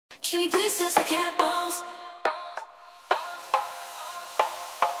Can you please test the cat balls?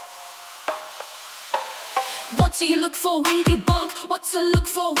 What do you look for when you debunk? What to look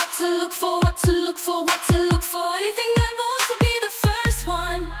for, what to look for, what to look for, what to look for. Anything that moves will be the first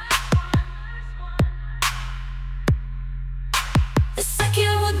one. The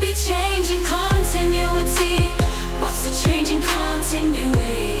second would be changing continuity. What's the changing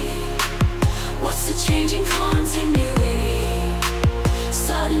continuity? What's the changing continuity?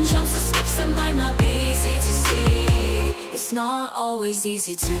 Sudden jumps or skips that might not be easy to see. It's not always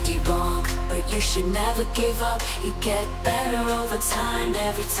easy to debunk, but you should never give up. You get better over time.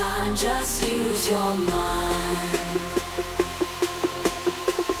 Every time, just use your mind.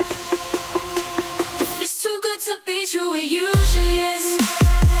 If it's too good to be true, it usually is.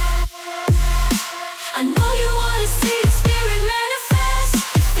 I know you wanna see the spirit manifest.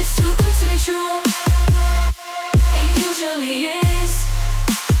 If it's too good to be true, it usually is.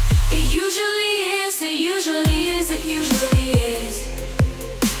 It usually is, it usually is, it usually is.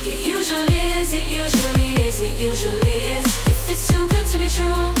 It usually is, it usually is, it usually is. If it's too good to be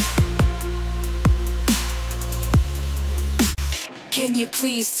true. Can you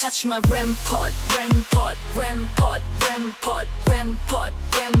please touch my REM pod, REM pod, REM pod, REM pod, REM pod,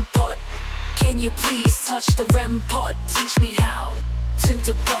 REM pod? Can you please touch the REM pod? Teach me how to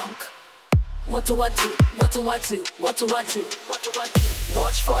debunk. What do I do? What do I do? What do I do? What do I do?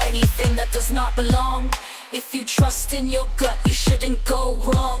 Watch for anything that does not belong. If you trust in your gut, you shouldn't go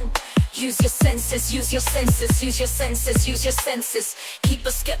wrong. Use your senses, use your senses, use your senses, use your senses. Keep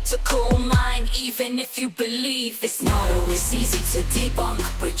a skeptical mind, even if you believe. It's not always easy to debunk,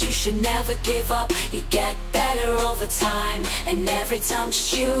 but you should never give up. You get better over time, and every time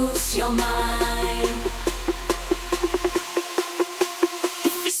just use your mind.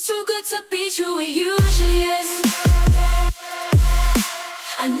 If it's too good to be true, it usually is.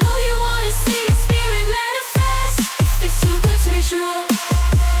 I know you wanna see the spirit manifest. If it's too good to be true,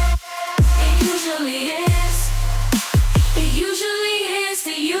 it usually is. It usually is,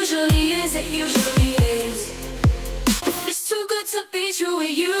 it usually is, it usually is. If it's too good to be true, it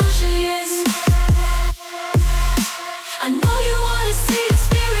usually is. I know you wanna see the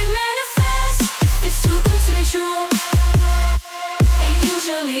spirit manifest. If it's too good to be true, it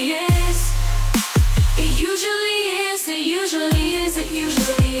usually is. It usually is, it usually is, it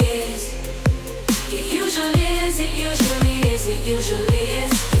usually is.